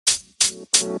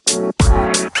Well,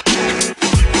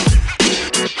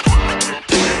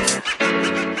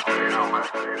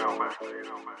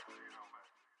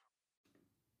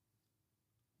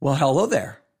 hello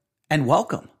there, and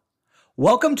welcome.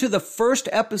 Welcome to the first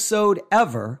episode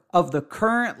ever of the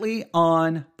Currently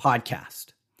On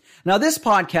podcast. Now, this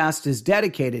podcast is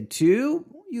dedicated to,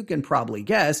 you can probably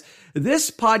guess, this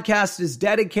podcast is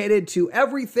dedicated to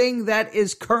everything that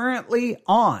is currently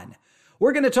on.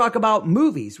 We're going to talk about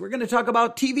movies. We're going to talk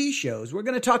about TV shows. We're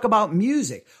going to talk about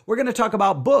music. We're going to talk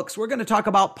about books. We're going to talk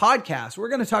about podcasts. We're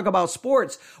going to talk about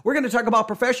sports. We're going to talk about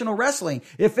professional wrestling.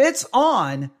 If it's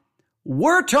on,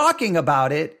 we're talking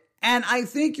about it, and I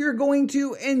think you're going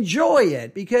to enjoy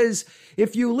it, because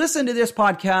if you listen to this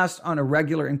podcast on a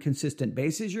regular and consistent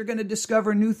basis, you're going to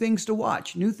discover new things to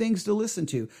watch, new things to listen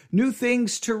to, new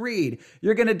things to read.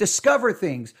 You're going to discover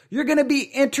things. You're going to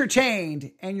be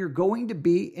entertained, and you're going to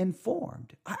be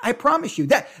informed. I promise you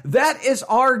that is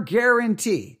our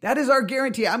guarantee. That is our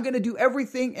guarantee. I'm going to do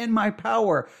everything in my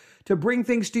power to bring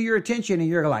things to your attention, and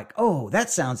you're like, oh,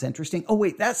 that sounds interesting. Oh,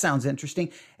 wait, that sounds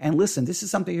interesting. And listen, this is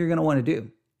something you're going to want to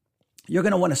do. You're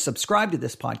going to want to subscribe to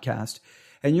this podcast,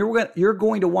 and you're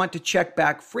going to want to check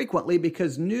back frequently,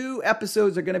 because new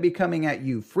episodes are going to be coming at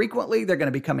you frequently. They're going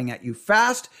to be coming at you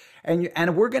fast,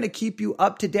 and we're going to keep you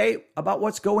up to date about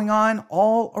what's going on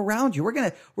all around you. We're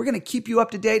going to keep you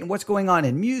up to date on what's going on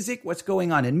in music, what's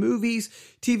going on in movies,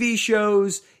 TV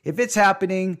shows. If it's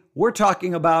happening, we're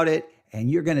talking about it. And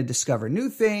you're going to discover new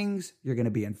things. You're going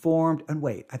to be informed. And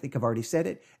wait, I think I've already said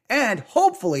it. And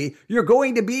hopefully you're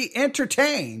going to be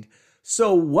entertained.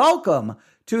 So welcome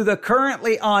to the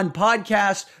Currently On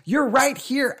podcast. You're right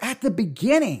here at the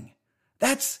beginning.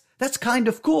 That's kind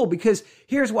of cool, because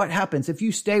here's what happens. If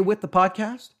you stay with the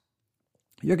podcast,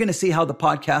 you're going to see how the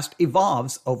podcast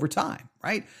evolves over time,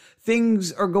 right?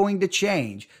 Things are going to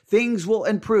change. Things will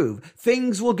improve.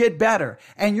 Things will get better.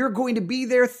 And you're going to be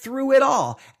there through it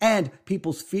all. And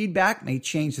people's feedback may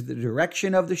change the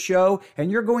direction of the show. And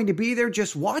you're going to be there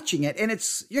just watching it. And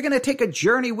you're going to take a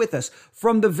journey with us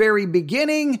from the very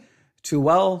beginning to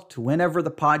whenever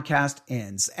the podcast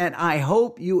ends. And I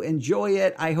hope you enjoy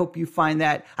it. I hope you find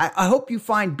that. I hope you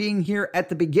find being here at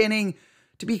the beginning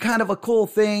to be kind of a cool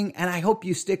thing. And I hope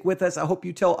you stick with us. I hope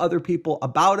you tell other people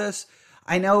about us.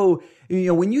 I know,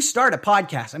 when you start a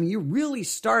podcast, you're really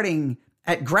starting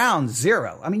at ground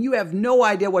zero. You have no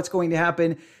idea what's going to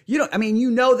happen. You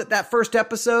know that first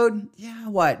episode,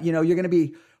 you're going to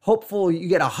be hopeful you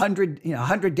get 100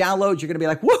 downloads. You're going to be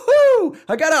like, woohoo,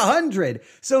 I got 100.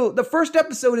 So the first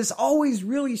episode is always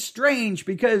really strange,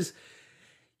 because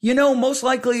most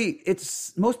likely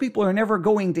most people are never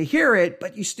going to hear it,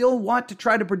 but you still want to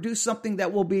try to produce something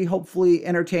that will be hopefully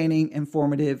entertaining,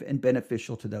 informative, and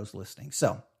beneficial to those listening.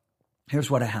 So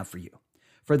here's what I have for you.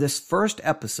 For this first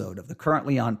episode of the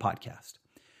Currently On podcast,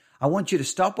 I want you to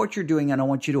stop what you're doing, and I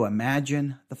want you to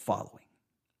imagine the following.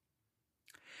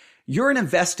 You're an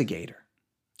investigator,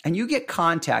 and you get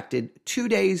contacted 2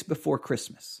 days before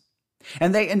Christmas.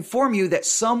 And they inform you that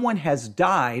someone has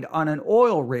died on an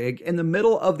oil rig in the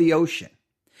middle of the ocean,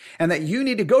 and that you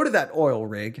need to go to that oil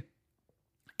rig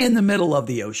in the middle of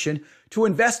the ocean to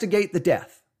investigate the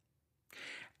death.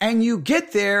 And you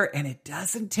get there, and it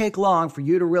doesn't take long for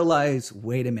you to realize,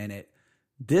 wait a minute,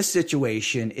 this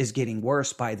situation is getting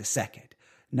worse by the second.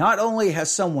 Not only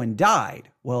has someone died,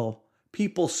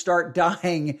 people start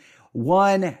dying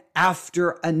one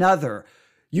after another.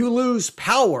 You lose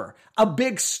power. A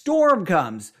big storm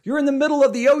comes. You're in the middle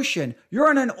of the ocean. You're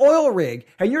on an oil rig,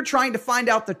 and you're trying to find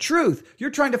out the truth.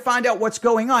 You're trying to find out what's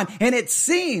going on. And it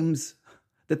seems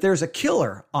that there's a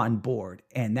killer on board,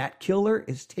 and that killer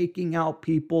is taking out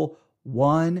people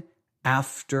one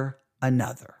after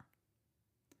another.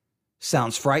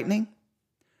 Sounds frightening?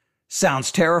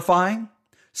 Sounds terrifying?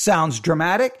 Sounds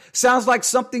dramatic? Sounds like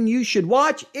something you should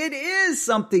watch? It is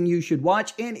something you should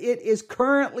watch, and it is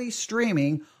currently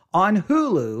streaming on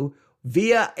Hulu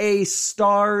via a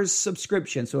Starz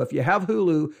subscription. So if you have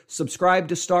Hulu, subscribe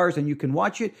to Starz and you can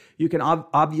watch it. You can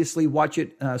obviously watch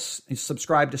it,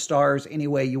 subscribe to Starz any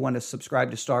way you want to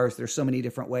subscribe to Starz. There's so many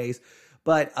different ways.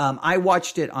 But I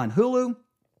watched it on Hulu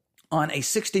on a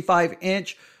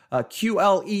 65-inch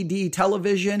QLED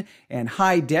television and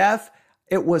high def.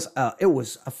 It was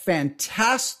a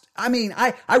fantastic.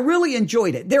 I really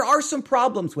enjoyed it. There are some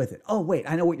problems with it. Oh, wait,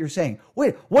 I know what you're saying.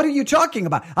 Wait, what are you talking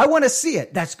about? I want to see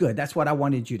it. That's good. That's what I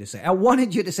wanted you to say. I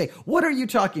wanted you to say, what are you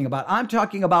talking about? I'm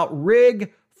talking about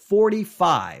Rig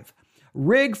 45.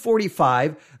 Rig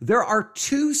 45. There are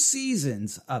 2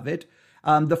 seasons of it.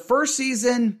 The first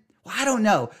season, I don't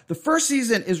know. The first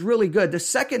season is really good. The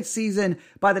second season,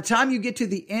 by the time you get to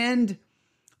the end,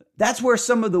 That's where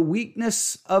some of the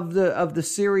weakness of the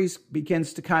series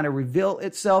begins to kind of reveal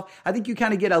itself. I think you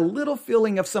kind of get a little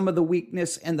feeling of some of the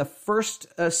weakness in the first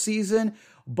season,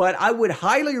 but I would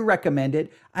highly recommend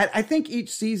it. I think each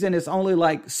season is only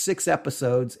like 6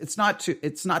 episodes. It's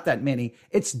not that many.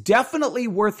 It's definitely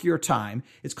worth your time.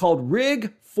 It's called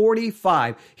Rig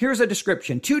 45. Here's a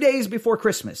description. 2 days before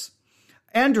Christmas,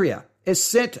 Andrea is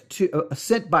sent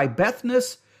by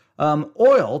Bethnus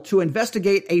Oil to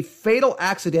investigate a fatal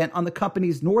accident on the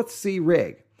company's North Sea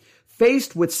rig.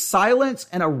 Faced with silence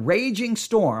and a raging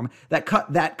storm that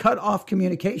cut off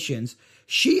communications,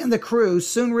 she and the crew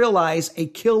soon realize a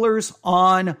killer's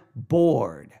on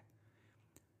board.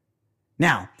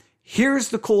 Now, here's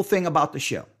the cool thing about the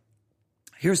show.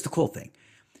 Here's the cool thing.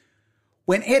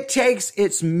 When it takes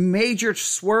its major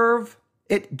swerve,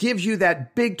 it gives you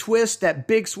that big twist, that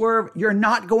big swerve. You're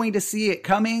not going to see it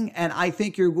coming, and I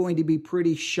think you're going to be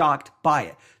pretty shocked by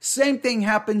it. Same thing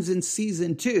happens in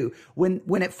season 2.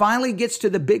 When it finally gets to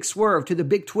the big swerve, to the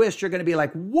big twist, you're going to be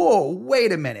like, whoa,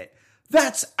 wait a minute.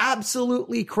 That's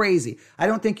absolutely crazy. I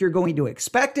don't think you're going to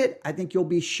expect it. I think you'll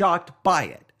be shocked by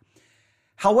it.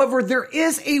 However, there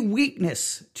is a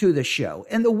weakness to the show,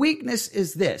 and the weakness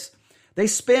is this. They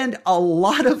spend a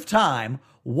lot of time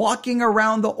walking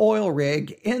around the oil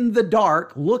rig in the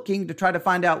dark, looking to try to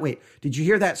find out, wait, did you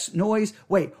hear that noise?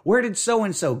 Wait, where did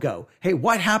so-and-so go? Hey,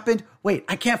 what happened? Wait,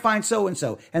 I can't find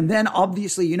so-and-so. And then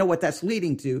obviously, you know what that's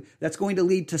leading to? That's going to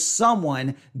lead to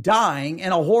someone dying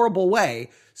in a horrible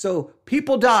way. So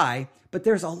people die, but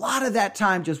there's a lot of that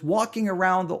time just walking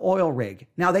around the oil rig.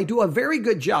 Now, they do a very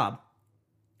good job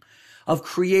of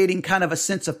creating kind of a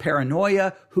sense of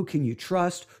paranoia. Who can you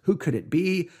trust? Who could it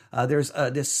be? There's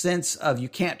this sense of you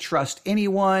can't trust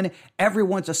anyone.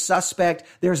 Everyone's a suspect.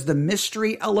 There's the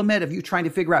mystery element of you trying to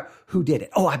figure out who did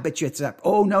it. Oh, I bet you it's that.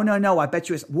 Oh, no. I bet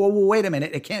you it's, whoa, wait a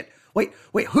minute. It can't, wait,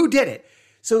 who did it?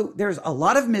 So there's a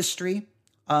lot of mystery,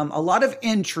 a lot of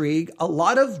intrigue, a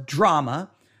lot of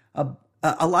drama,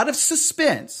 a lot of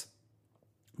suspense.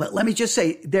 But let me just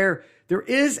say, there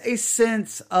is a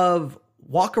sense of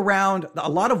a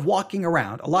lot of walking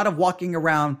around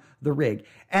the rig.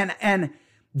 And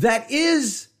that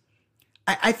is,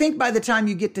 I think by the time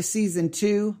you get to season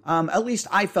 2, at least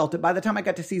I felt it. By the time I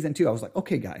got to season 2, I was like,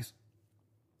 okay, guys,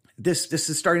 this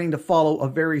is starting to follow a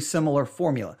very similar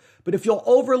formula. But if you'll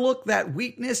overlook that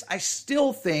weakness, I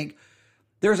still think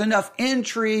there's enough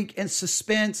intrigue and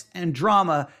suspense and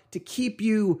drama to keep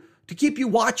you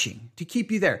watching, to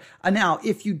keep you there. Now,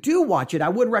 if you do watch it, I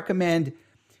would recommend,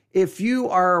 if you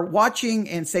are watching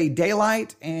in, say,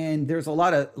 daylight and there's a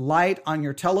lot of light on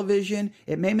your television,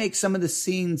 it may make some of the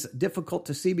scenes difficult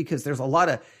to see because there's a lot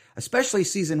of, especially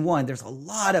season 1, there's a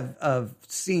lot of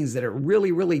scenes that are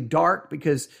really, really dark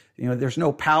because, there's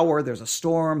no power, there's a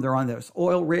storm, they're on this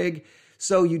oil rig.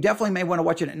 So you definitely may want to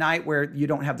watch it at night where you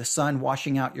don't have the sun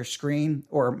washing out your screen,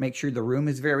 or make sure the room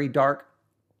is very dark.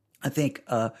 I think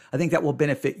that will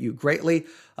benefit you greatly.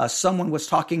 Someone was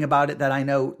talking about it that I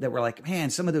know that were like,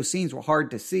 man, some of those scenes were hard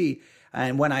to see.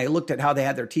 And when I looked at how they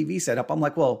had their TV set up, I'm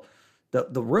like, well,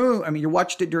 the room, you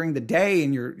watched it during the day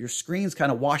and your screen's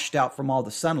kind of washed out from all the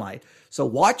sunlight. So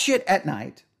watch it at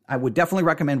night. I would definitely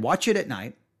recommend watch it at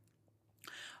night.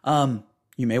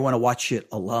 You may want to watch it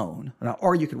alone,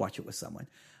 or you could watch it with someone.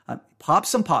 Pop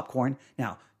some popcorn.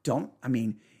 Now,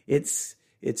 it's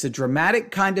a dramatic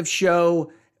kind of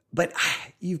show, but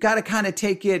you've got to kind of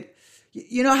take it.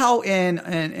 You know how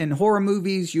in horror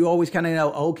movies, you always kind of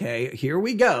know, okay, here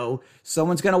we go.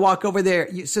 Someone's going to walk over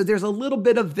there. So there's a little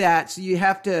bit of that. So you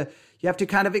have to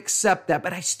kind of accept that.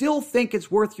 But I still think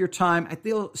it's worth your time. I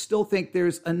still think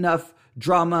there's enough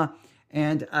drama,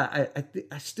 and I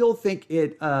still think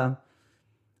it. I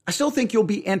still think you'll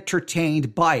be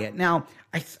entertained by it. Now,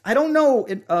 I don't know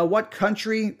what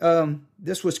country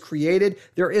this was created.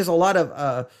 There is a lot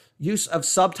of use of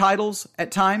subtitles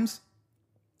at times.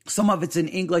 Some of it's in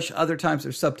English, other times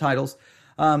there's subtitles.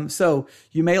 So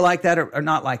you may like that or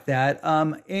not like that.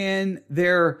 And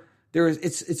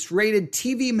it's rated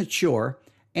TV mature.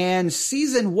 And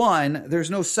season 1, there's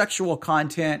no sexual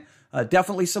content,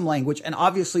 definitely some language, and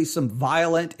obviously some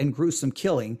violent and gruesome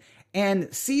killing.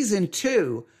 And season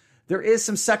 2, there is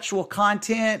some sexual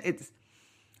content. It's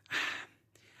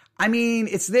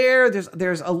there.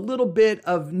 There's a little bit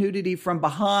of nudity from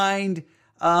behind.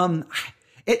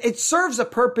 It serves a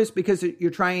purpose because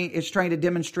it's trying to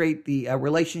demonstrate the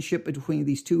relationship between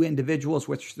these two individuals,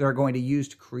 which they're going to use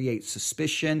to create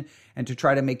suspicion and to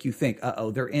try to make you think,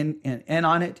 they're in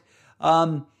on it.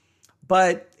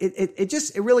 But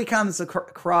it really comes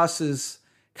across as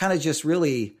kind of just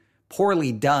really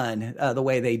poorly done, the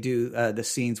way they do the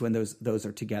scenes when those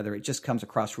are together. It just comes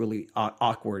across really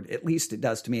awkward. At least it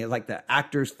does to me. Like the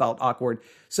actors felt awkward.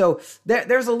 So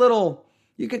there's a little,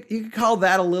 you could call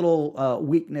that a little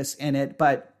weakness in it,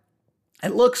 but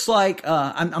it looks like,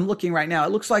 I'm looking right now,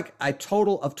 it looks like a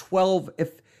total of 12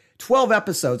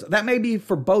 episodes. That may be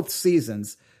for both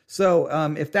seasons. So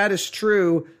if that is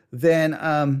true,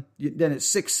 then it's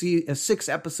six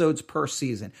episodes per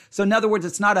season. So in other words,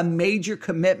 it's not a major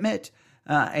commitment,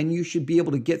 and you should be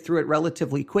able to get through it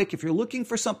relatively quick. If you're looking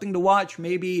for something to watch,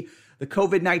 maybe the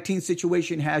COVID-19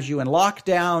 situation has you in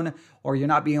lockdown, or you're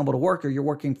not being able to work, or you're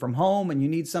working from home and you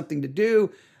need something to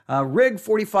do. Rig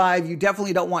 45, you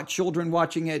definitely don't want children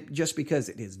watching it just because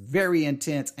it is very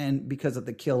intense and because of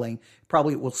the killing.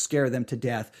 Probably will scare them to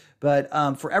death. But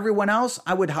for everyone else,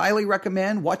 I would highly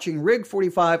recommend watching Rig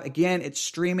 45. Again, it's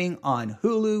streaming on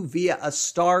Hulu via a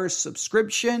Starz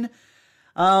subscription.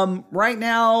 Right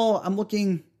now, I'm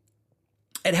looking,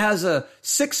 it has a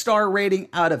 6-star rating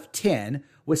out of 10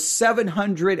 with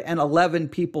 711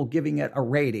 people giving it a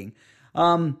rating.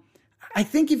 I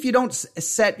think if you don't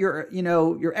set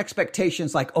your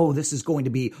expectations like, oh, this is going to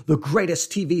be the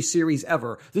greatest TV series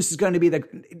ever. This is going to be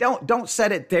don't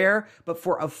set it there, but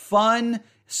for a fun,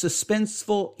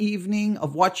 suspenseful evening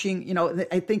of watching,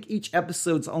 I think each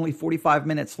episode's only 45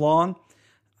 minutes long.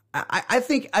 I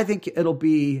think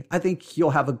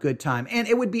you'll have a good time. And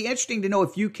it would be interesting to know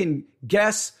if you can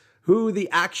guess who the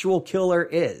actual killer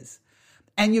is.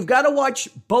 And you've got to watch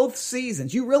both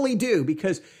seasons. You really do,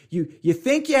 because you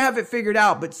think you have it figured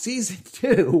out, but season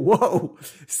 2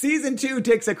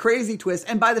 takes a crazy twist.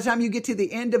 And by the time you get to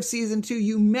the end of season 2,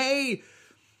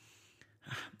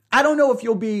 I don't know if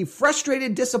you'll be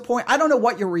frustrated, disappointed. I don't know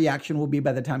what your reaction will be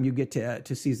by the time you get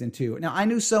to season 2. Now, I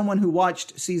knew someone who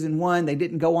watched season 1. They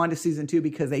didn't go on to season 2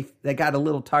 because they got a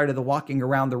little tired of the walking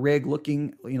around the rig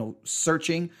looking,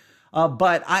 searching.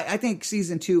 But I think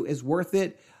season 2 is worth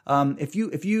it. If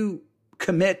you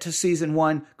commit to season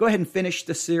 1, go ahead and finish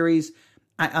the series.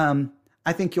 I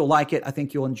think you'll like it. I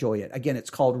think you'll enjoy it. Again, it's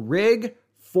called Rig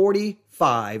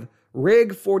 45.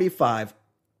 Rig 45.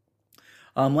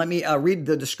 Let me read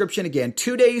the description again.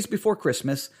 2 days before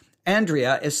Christmas,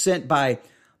 Andrea is sent by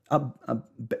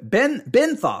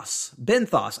Benthos.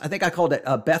 I think I called it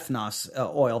Bethnos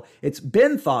oil. It's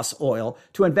Benthos oil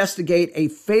to investigate a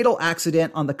fatal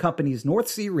accident on the company's North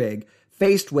Sea rig.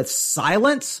 Faced with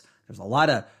silence, there's a lot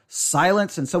of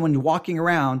silence and someone walking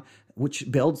around,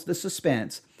 which builds the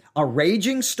suspense. A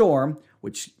raging storm,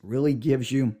 which really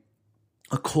gives you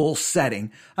a cool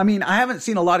setting. I mean, I haven't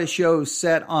seen a lot of shows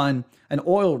set on an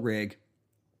oil rig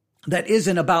that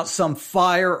isn't about some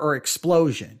fire or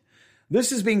explosion.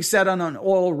 This is being set on an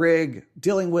oil rig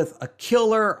dealing with a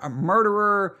killer, a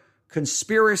murderer,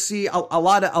 conspiracy. A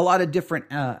lot of different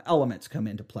elements come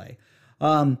into play.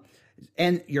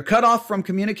 And you're cut off from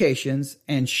communications,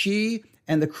 and she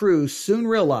and the crew soon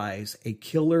realize a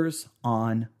killer's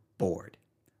on board.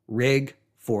 Rig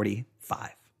 45.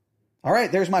 All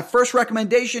right, there's my first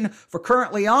recommendation for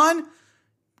Currently On.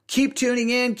 Keep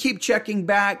tuning in, keep checking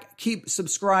back, keep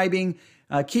subscribing,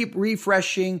 keep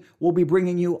refreshing. We'll be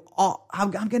bringing you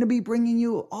I'm going to be bringing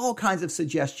you all kinds of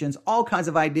suggestions, all kinds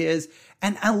of ideas.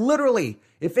 And literally,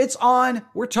 if it's on,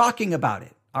 we're talking about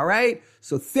it. All right.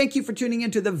 So thank you for tuning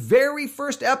into the very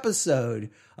first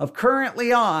episode of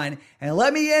Currently On. And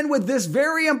let me end with this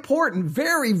very important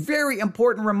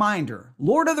reminder.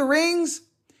 Lord of the Rings,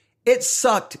 it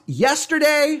sucked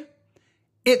yesterday,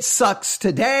 it sucks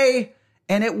today,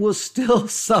 and it will still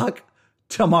suck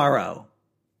tomorrow.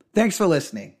 Thanks for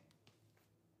listening.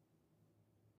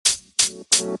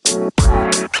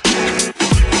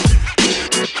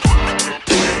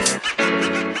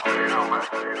 You know, man.